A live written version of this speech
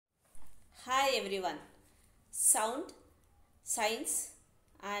Hi everyone. Sound, Science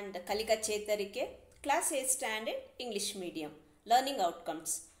and Kalika Class 8 Standard English Medium. Learning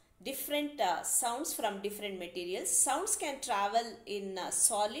outcomes. Different sounds from different materials. Sounds can travel in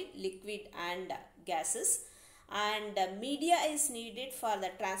solid, liquid and gases. And media is needed for the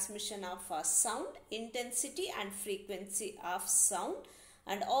transmission of sound, intensity and frequency of sound.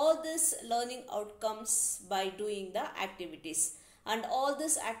 And all this learning outcomes by doing the activities. And all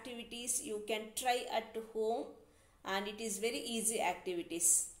these activities you can try at home, and it is very easy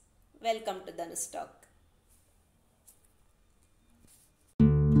activities. Welcome to Dhanu's talk.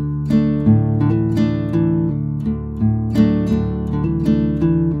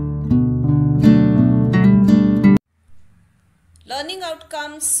 Learning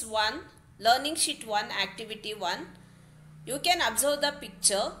outcomes 1, learning sheet 1, activity 1. You can observe the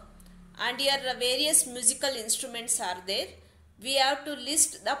picture and here various musical instruments are there. We have to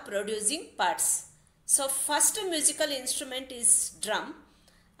list the producing parts. So first musical instrument is drum,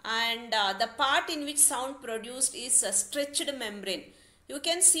 and the part in which sound produced is a stretched membrane. You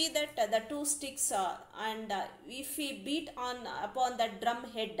can see that the two sticks and if we beat upon the drum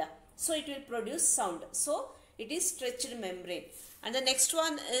head, so it will produce sound. So it is stretched membrane. And the next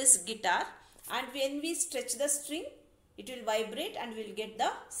one is guitar, and when we stretch the string, it will vibrate and we will get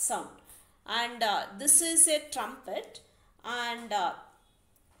the sound. And this is a trumpet, and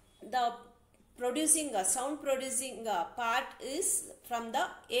the sound producing part is from the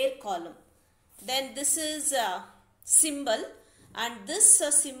air column. Then this is a cymbal, and this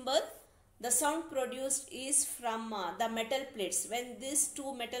cymbal, the sound produced is from the metal plates. When these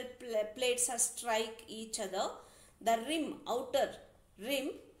two metal plates are strike each other, the rim, outer rim,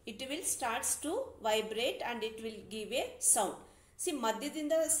 it will starts to vibrate and it will give a sound. See,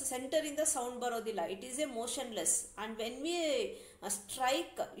 madhyadinda centerinda sound barodilla. It is a motionless, and when we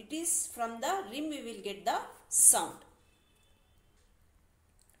strike, it is from the rim we will get the sound.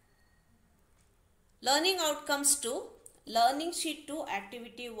 Learning outcomes 2, learning sheet 2,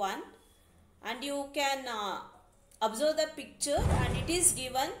 activity 1, and you can observe the picture, and it is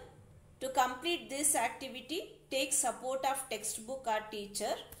given to complete this activity. Take support of textbook or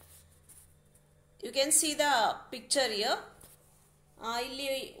teacher. You can see the picture here. ಇಲ್ಲಿ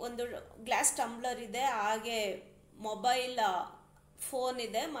ಒಂದು glass tumbler ಇದೆ, ಹಾಗೆ mobile phone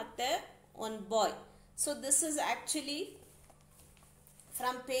ಇದೆ, ಮತ್ತೆ ಒಂದು ಬಾಯ್. So this is actually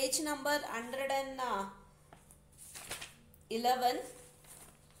from page number 111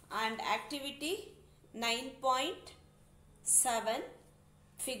 and activity 9.7,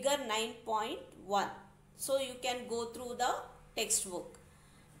 figure 9.1. So you can go through the textbook.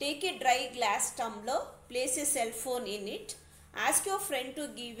 Take a dry glass tumbler, place a cell phone in it. Ask your friend to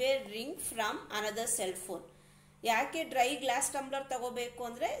give a ring from another cell phone. ಯಾಕೆ dry glass tumbler ತಗೋಬೇಕು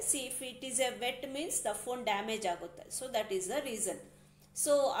ಅಂದರೆ, C if it is A vet means the phone damage ಆಗುತ್ತೆ. So that is the reason.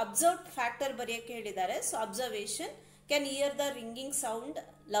 So observe factor ಬರೆಯೋಕ್ಕೆ ಹೇಳಿದ್ದಾರೆ. So observation can hear the ringing sound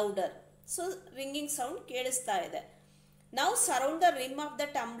louder. So ringing sound ಕೇಳಿಸ್ತಾ ಇದೆ. ನಾವು surround the rim of the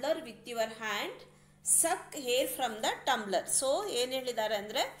tumbler with your hand, suck hair from the tumbler. So ಏನು ಹೇಳಿದ್ದಾರೆ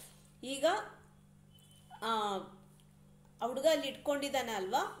ಅಂದರೆ, ಈಗ ಹುಡುಗ ಅಲ್ಲಿ ಇಟ್ಕೊಂಡಿದ್ದಾನೆ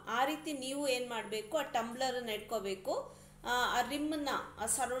ಅಲ್ವಾ, ಆ ರೀತಿ ನೀವು ಏನು ಮಾಡಬೇಕು, ಆ ಟಂಬ್ಲರನ್ನು ಇಟ್ಕೋಬೇಕು, ಆ ರಿಮ್ಮನ್ನು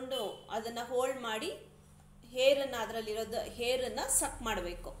ಸರೌಂಡು ಅದನ್ನು ಹೋಲ್ಡ್ ಮಾಡಿ ಹೇರನ್ನು, ಅದರಲ್ಲಿರೋದು ಹೇರನ್ನು ಸಕ್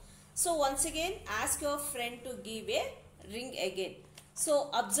ಮಾಡಬೇಕು. So once again ask your friend to give A ring again. So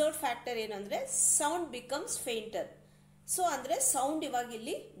observe factor ಏನು ಅಂದರೆ, ಸೌಂಡ್ ಬಿಕಮ್ಸ್ ಫೇಂಟರ್. ಸೊ ಅಂದರೆ ಸೌಂಡ್ ಇವಾಗ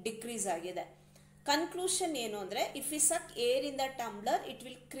ಇಲ್ಲಿ ಡಿಕ್ರೀಸ್ ಆಗಿದೆ. ಕನ್ಕ್ಲೂಷನ್ ಏನು ಅಂದರೆ, if you suck air in the tumbler it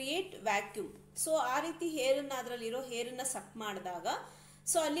will create vacuum. So ಆ ರೀತಿ ಹೇರನ್ನು, ಅದರಲ್ಲಿರೋ ಹೇರನ್ನು ಸಕ್ ಮಾಡಿದಾಗ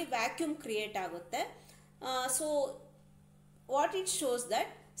ಸೊ ಅಲ್ಲಿ ವ್ಯಾಕ್ಯೂಮ್ ಕ್ರಿಯೇಟ್ ಆಗುತ್ತೆ. So what it shows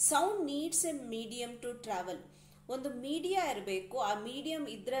that sound needs A medium to travel. ಒಂದು ಮೀಡಿಯಾ ಇರಬೇಕು, ಆ ಮೀಡಿಯಮ್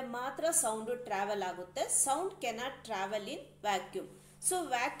ಇದ್ದರೆ ಮಾತ್ರ ಸೌಂಡು ಟ್ರಾವೆಲ್ ಆಗುತ್ತೆ. Sound cannot travel in vacuum. So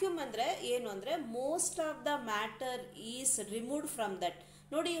vacuum ಅಂದರೆ ಏನು ಅಂದರೆ, most of the matter is removed from that.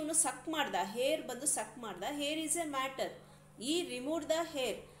 ನೋಡಿ, ಇವನು ಸಕ್ ಮಾಡ್ದ, ಹೇರ್ ಬಂದು ಸಕ್ ಮಾಡ್ದ, ಹೇರ್ ಈಸ್ ಎ ಮ್ಯಾಟರ್, ಈ remove the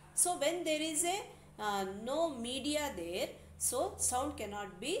hair. So when there is a no media there, so sound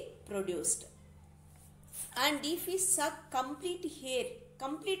cannot be produced. And if we suck complete hair,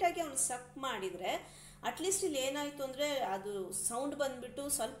 complete ಆಗಿ ಅವನು ಸಕ್ ಮಾಡಿದರೆ at least ಇಲ್ಲಿ ಏನಾಯಿತು ಅಂದರೆ, ಅದು ಸೌಂಡ್ ಬಂದ್ಬಿಟ್ಟು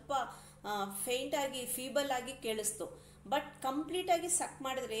ಸ್ವಲ್ಪ ಫೇಂಟ್ ಆಗಿ, ಫೀಬಲ್ ಆಗಿ ಕೇಳಿಸ್ತು. ಬಟ್ ಕಂಪ್ಲೀಟ್ ಆಗಿ ಸಕ್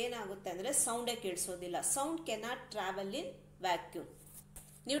ಮಾಡಿದ್ರೆ ಏನಾಗುತ್ತೆ ಅಂದರೆ ಸೌಂಡೇ ಕೇಳಿಸೋದಿಲ್ಲ. Sound cannot travel in vacuum.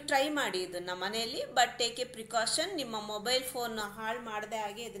 ನೀವು ಟ್ರೈ ಮಾಡಿ ಇದನ್ನು ಮನೆಯಲ್ಲಿ, ಬಟ್ ಟೇಕ್ ಎ ಪ್ರಿಕಾಷನ್. ನಿಮ್ಮ ಮೊಬೈಲ್ ಫೋನ್ ಹಾಳು ಮಾಡದೆ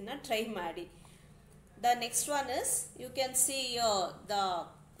ಹಾಗೆ ಇದನ್ನು ಟ್ರೈ ಮಾಡಿ. The next one is, you can see the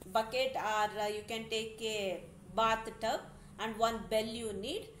bucket, are you can take a bath tub and one bell you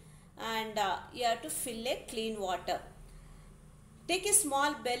need. and you have to fill a clean water. Take a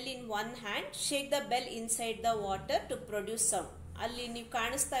small bell in one hand, shake the bell inside the water to produce sound. ಅಲ್ಲಿ ನೀವು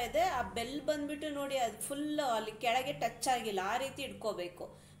ಕಾಣಿಸ್ತಾ ಇದೆ ಆ bell ಬಂದ್ಬಿಟ್ಟು ನೋಡಿ ಅದು full ಅಲ್ಲಿ ಕೆಳಗೆ ಟಚ್ ಆಗಿಲ್ಲ, ಆ ರೀತಿ ಇಟ್ಕೋಬೇಕು.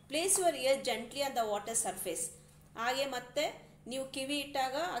 Place your year gently on the water surface. ಹಾಗೆ ಮತ್ತೆ ನೀವು ಕಿವಿ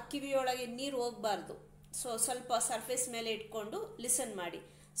ಇಟ್ಟಾಗ ಆ ಕಿವಿಯೊಳಗೆ ನೀರು ಹೋಗಬಾರ್ದು. ಸೊ ಸ್ವಲ್ಪ ಸರ್ಫೇಸ್ ಮೇಲೆ ಇಟ್ಕೊಂಡು ಲಿಸನ್ ಮಾಡಿ.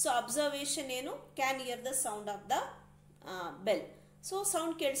 ಸೊ ಅಬ್ಸರ್ವೇಷನ್ ಏನು, can here the sound of the bell. So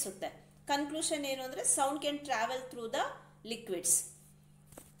sound ಕೇಳಿಸುತ್ತೆ. Conclusion ಏನು ಅಂದರೆ sound can travel through the liquids.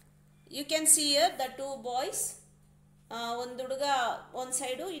 You can see here the two boys. ಒಂದು ಹುಡುಗ ಒಂದು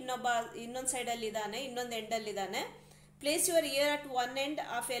ಸೈಡು, ಇನ್ನೊಂದು ಸೈಡಲ್ಲಿ ಇದ್ದಾನೆ, ಇನ್ನೊಂದು ಎಂಡಲ್ಲಿ ಇದ್ದಾನೆ. Place your year at one end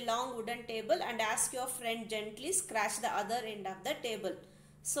of A long wooden table and ask your friend gently scratch the other end of the table.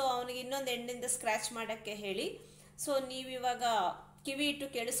 So ಅವನಿಗೆ ಇನ್ನೊಂದು ಎಂಡಿಂದ ಸ್ಕ್ರಾಚ್ ಮಾಡೋಕ್ಕೆ ಹೇಳಿ. ಸೊ ನೀವಿವಾಗ ಕಿವಿ ಇಟ್ಟು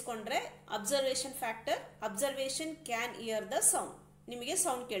ಕೇಳಿಸ್ಕೊಂಡ್ರೆ observation factor, observation can here the sound, ನಿಮಗೆ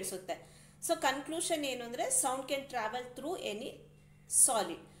sound ಕೇಳಿಸುತ್ತೆ. So conclusion ಏನು ಅಂದರೆ sound can travel through any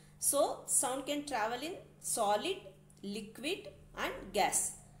solid. So sound can travel in solid, liquid and gas,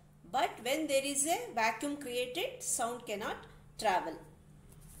 but when there is a vacuum created sound cannot travel.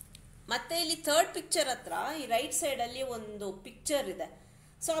 ಮತ್ತೆ ಇಲ್ಲಿ third picture ಹತ್ರ ಈ right ಸೈಡಲ್ಲಿ ಒಂದು picture ಇದೆ.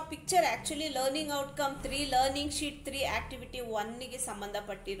 So ಆ picture actually learning outcome 3 learning sheet 3 activity 1ಗೆ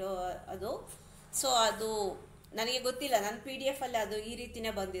ಸಂಬಂಧಪಟ್ಟಿರೋ ಅದು. So ಅದು ನನಗೆ ಗೊತ್ತಿಲ್ಲ, ನನ್ನ PDF ಅಲ್ಲಿ ಅದು ಈ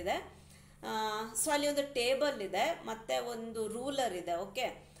ರೀತಿನೇ ಬಂದಿದೆ. ಸೊ ಅಲ್ಲಿ ಒಂದು ಟೇಬಲ್ ಇದೆ ಮತ್ತು ಒಂದು ರೂಲರ್ ಇದೆ. ಓಕೆ,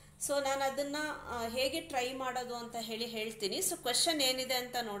 ಸೊ ನಾನು ಅದನ್ನು ಹೇಗೆ ಟ್ರೈ ಮಾಡೋದು ಅಂತ ಹೇಳ್ತೀನಿ. ಸೊ ಕ್ವೆಶನ್ ಏನಿದೆ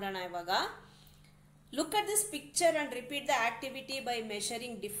ಅಂತ ನೋಡೋಣ ಇವಾಗ. Look at this picture and repeat the activity by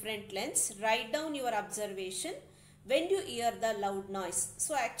measuring different lens. Write down your observation when you here the loud noise.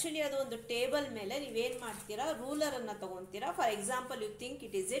 So actually ಅದು ಒಂದು ಟೇಬಲ್ ಮೇಲೆ ನೀವೇನು ಮಾಡ್ತೀರಾ, ರೂಲರನ್ನು ತೊಗೊತೀರಾ. For example you think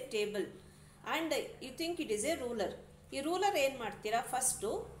it is A table and you think it is A ruler. ಈ ruler ಏನು ಮಾಡ್ತೀರಾ,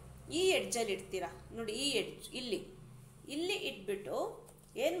 first ಈ ಎಡ್ಜಲ್ಲಿ ಇಡ್ತೀರಾ ನೋಡಿ, ಈ ಎಡ್ಜ್ ಇಲ್ಲಿ ಇಟ್ಬಿಟ್ಟು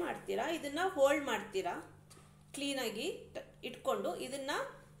ಏನು ಮಾಡ್ತೀರಾ, ಇದನ್ನು ಹೋಲ್ಡ್ ಮಾಡ್ತೀರಾ, ಕ್ಲೀನಾಗಿ ಇಟ್ಕೊಂಡು ಇದನ್ನು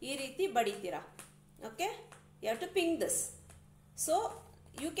ಈ ರೀತಿ ಬಡಿತೀರಾ. Okay, you have to ping this. So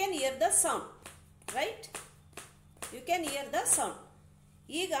you can here the sound, right, you can here the sound.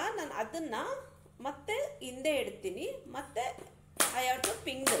 ಈಗ ನಾನು ಅದನ್ನು ಮತ್ತೆ ಹಿಂದೆ ಇಡ್ತೀನಿ, ಮತ್ತೆ I have to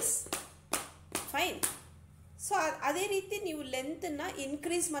ping this. Fine. So ಅದೇ ರೀತಿ ನೀವು ಲೆಂತನ್ನು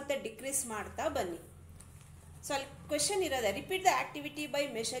ಇನ್ಕ್ರೀಸ್ ಮತ್ತು ಡಿಕ್ರೀಸ್ ಮಾಡ್ತಾ ಬನ್ನಿ. ಸೊ ಅಲ್ಲಿ ಕ್ವೆಶನ್ ಇರೋದೆ repeat the activity by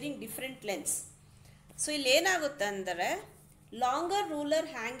measuring different lens. So ಇಲ್ಲಿ ಏನಾಗುತ್ತೆ ಅಂದರೆ longer ruler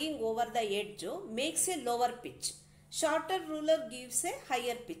hanging over the edge makes A lower pitch, shorter ruler gives A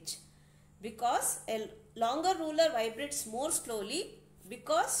higher pitch. Because A longer ruler vibrates more slowly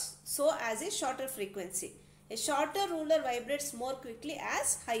because so as A shorter frequency. A shorter ruler vibrates more quickly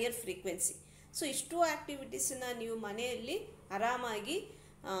as higher frequency. So ಇಷ್ಟು ಆ್ಯಕ್ಟಿವಿಟೀಸನ್ನು ನೀವು ಮನೆಯಲ್ಲಿ ಆರಾಮಾಗಿ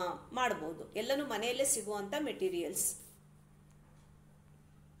ಮಾಡ್ಬೋದು, ಎಲ್ಲನೂ ಮನೆಯಲ್ಲೇ ಸಿಗುವಂಥ materials.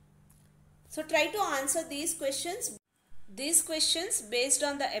 So try to answer these questions based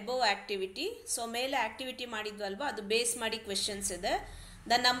on the above activity. So ಮೇಲೆ activity ಮಾಡಿದ್ವಲ್ವ, ಅದು ಬೇಸ್ ಮಾಡಿ ಕ್ವೆಶನ್ಸ್ ಇದೆ.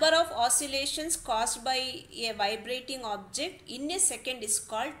 The number of oscillations caused by A vibrating object in a second is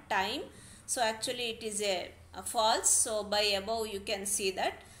called time. So actually it is A falls. So by above you can see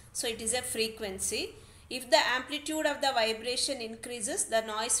that. So it is a frequency. If the amplitude of the vibration increases, the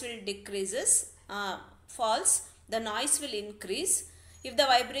noise will decreases. False, the noise will increase. If the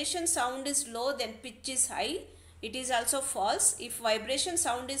vibration sound is low, then pitch is high. It is also false. If vibration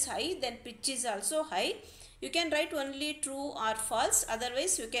sound is high, then pitch is also high. You can write only true or false.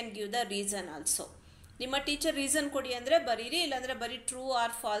 Otherwise, you can give the reason also. ನಿಮ್ಮ teacher reason ಕೊಡಿ ಅಂದರೆ ಬರೀರಿ, ಇಲ್ಲಾಂದರೆ ಬರೀ true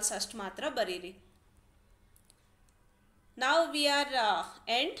or false ಅಷ್ಟು ಮಾತ್ರ ಬರೀರಿ. Now we are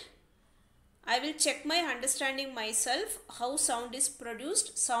end. I will check my understanding myself. How sound is produced?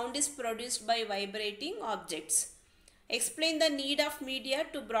 Sound is produced by vibrating objects. Explain the need of media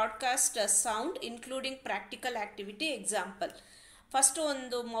to broadcast a sound including practical activity. Example. First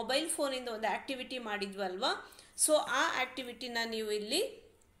ಒಂದು mobile ಫೋನಿಂದ ಒಂದು activity ಮಾಡಿದ್ವಲ್ವಾ. So ಆ ಆ್ಯಕ್ಟಿವಿಟಿನ ನೀವು ಇಲ್ಲಿ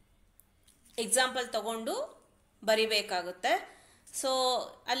example ತಗೊಂಡು ಬರಿಬೇಕಾಗುತ್ತೆ. So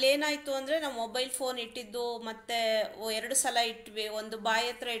ಅಲ್ಲೇನಾಯಿತು ಅಂದರೆ ನಾವು mobile phone ಇಟ್ಟಿದ್ದು ಮತ್ತು 2 ಸಲ ಇಟ್ವಿ, ಒಂದು ಬಾಯಿ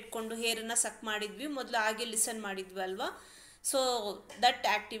ಹತ್ರ ಇಟ್ಕೊಂಡು ಹೇರನ್ನು ಸಕ್ ಮಾಡಿದ್ವಿ, ಮೊದಲು ಹಾಗೆ ಲಿಸನ್ ಮಾಡಿದ್ವಿ ಅಲ್ವಾ. So that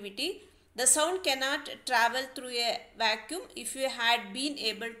activity. The sound cannot travel through A vacuum. If you had been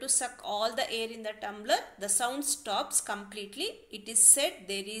able to suck all the air in the tumbler, the sound stops completely. It is said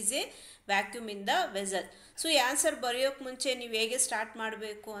there is A vacuum in the vessel. So ಈ answer ಬರೆಯೋಕ್ಕೆ ಮುಂಚೆ ನೀವು ಹೇಗೆ start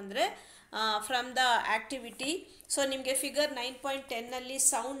ಮಾಡಬೇಕು ಅಂದರೆ from the activity. So ನಿಮಗೆ figure 9.10ನಲ್ಲಿ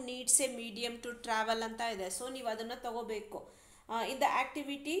sound needs A medium to travel ಅಂತ ಇದೆ. So ನೀವು ಅದನ್ನು ತಗೋಬೇಕು. In the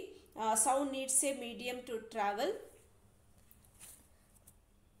activity sound needs A medium to travel.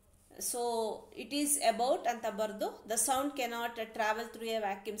 So it is about ಅಂತ ಬರೆದು the sound cannot travel through A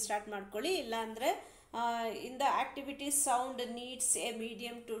vacuum start ಮಾಡ್ಕೊಳ್ಳಿ. ಇಲ್ಲಾಂದರೆ in the activity sound needs A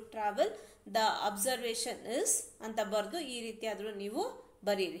medium to travel, the observation is ಅಂತ ಬರೆದು ಈ ರೀತಿ ಆದರೂ ನೀವು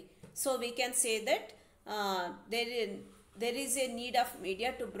ಬರೀರಿ. So we can say that there is a need of media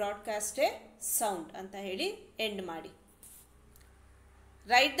to broadcast a sound ಅಂತ ಹೇಳಿ ಎಂಡ್ ಮಾಡಿ.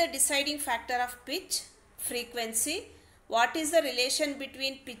 Write the deciding factor of pitch, frequency. What is the relation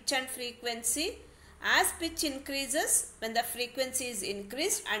between pitch and frequency? As pitch increases, when the frequency is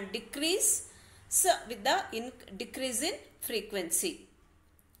increased, and decrease with the decrease in frequency.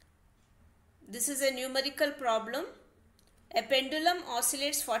 This is a numerical problem. A pendulum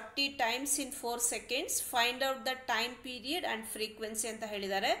oscillates 40 times in 4 seconds. Find out the time period and frequency ಅಂತ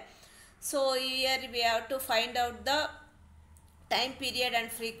ಹೇಳಿದ್ದಾರೆ. So here we have to find out the time period and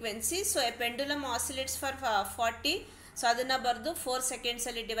frequency. So a pendulum oscillates for 40. So ಅದನ್ನು ಬರೆದು 4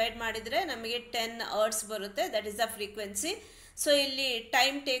 ಸೆಕೆಂಡ್ಸಲ್ಲಿ divide ಮಾಡಿದರೆ ನಮಗೆ 10 hertz ಬರುತ್ತೆ. That is the frequency. So ಇಲ್ಲಿ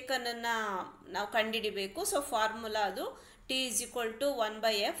time ಟೇಕನನ್ನು ನಾವು ಕಂಡುಹಿಡಿಬೇಕು. ಸೊ ಫಾರ್ಮುಲಾ ಅದು T is equal to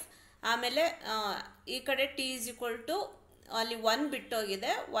 1/f. ಆಮೇಲೆ ಈ ಕಡೆ T is equal to ಅಲ್ಲಿ 1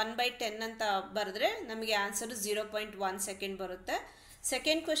 ಬಿಟ್ಟೋಗಿದೆ, 1/10 ಅಂತ ಬರೆದ್ರೆ ನಮಗೆ ಆನ್ಸರು 0.1 ಸೆಕೆಂಡ್ ಬರುತ್ತೆ.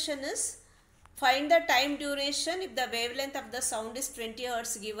 Second question is find the time duration if the wave length of the sound is 20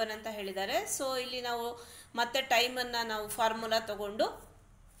 hertz given ಅಂತ ಹೇಳಿದ್ದಾರೆ. ಸೊ ಇಲ್ಲಿ ನಾವು ಮತ್ತೆ ಟೈಮನ್ನು ನಾವು ಫಾರ್ಮುಲಾ ತಗೊಂಡು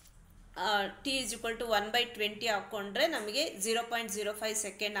T is equal to 1/20 ಹಾಕ್ಕೊಂಡ್ರೆ ನಮಗೆ 0.05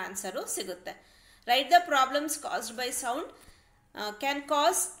 ಸೆಕೆಂಡ್ ಆನ್ಸರು ಸಿಗುತ್ತೆ. Right the problems caused by sound. Can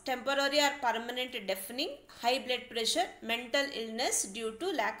cause temporary or permanent deafening, high blood pressure, mental illness due to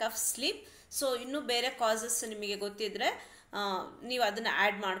lack of sleep. So ಇನ್ನೂ ಬೇರೆ ಕಾಸಸ್ ನಿಮಗೆ ಗೊತ್ತಿದ್ರೆ ನೀವು ಅದನ್ನು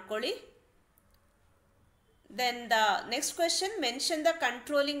ಆ್ಯಡ್ ಮಾಡ್ಕೊಳ್ಳಿ. Then the next question, mention the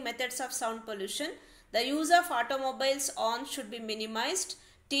controlling methods of sound pollution. The use of automobiles on should be minimized.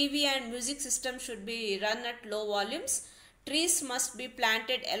 TV and music system should be run at low volumes. Trees must be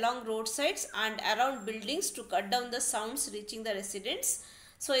planted along roadsides and around buildings to cut down the sounds reaching the residents.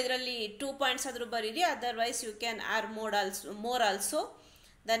 So ಇದರಲ್ಲಿ 2 points ಆದರೂ ಬರೀರಿ, otherwise you can add more also.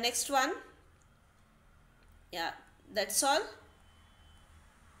 The next one, yeah, that's all.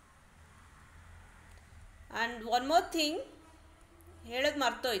 And one more thing ಹೇಳೋದು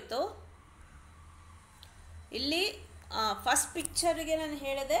ಮರ್ತೋಯ್ತು. ಇಲ್ಲಿ first ಪಿಕ್ಚರ್ಗೆ ನಾನು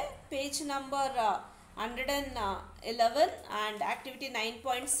ಹೇಳಿದೆ page number 111 and activity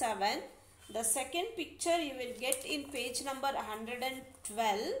 9.7. The second picture you will get in page number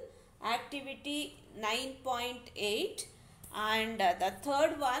 112, activity 9.8, and the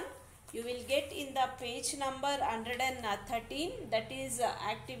third one you will get in the page number 113, that is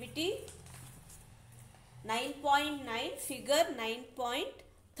activity 9.9 figure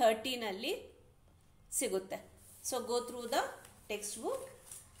 9.13 ಅಲ್ಲಿ ಸಿಗುತ್ತೆ. So go through the text book.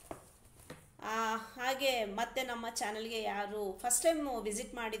 ಹಾಗೆ ಮತ್ತೆ ನಮ್ಮ ಚಾನಲ್ಗೆ ಯಾರು first time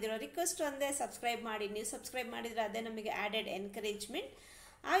visit ಮಾಡಿದಿರೋ request ಒಂದೇ, subscribe ಮಾಡಿ. ನೀವು ಸಬ್ಸ್ಕ್ರೈಬ್ ಮಾಡಿದರೆ ಅದೇ ನಮಗೆ ಆ್ಯಡೆಡ್ ಎನ್ಕರೇಜ್ಮೆಂಟ್.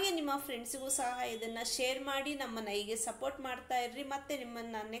 ಹಾಗೆ ನಿಮ್ಮ ಫ್ರೆಂಡ್ಸಿಗೂ ಸಹ ಇದನ್ನು ಶೇರ್ ಮಾಡಿ ನಮ್ಮನ್ನು ಹೀಗೆ ಸಪೋರ್ಟ್ ಮಾಡ್ತಾ ಇರ್ರಿ. ಮತ್ತೆ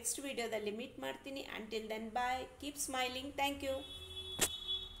ನಿಮ್ಮನ್ನು ನೆಕ್ಸ್ಟ್ ವಿಡಿಯೋದಲ್ಲಿ ಮೀಟ್ ಮಾಡ್ತೀನಿ. Until then bye, keep smiling. Thank you.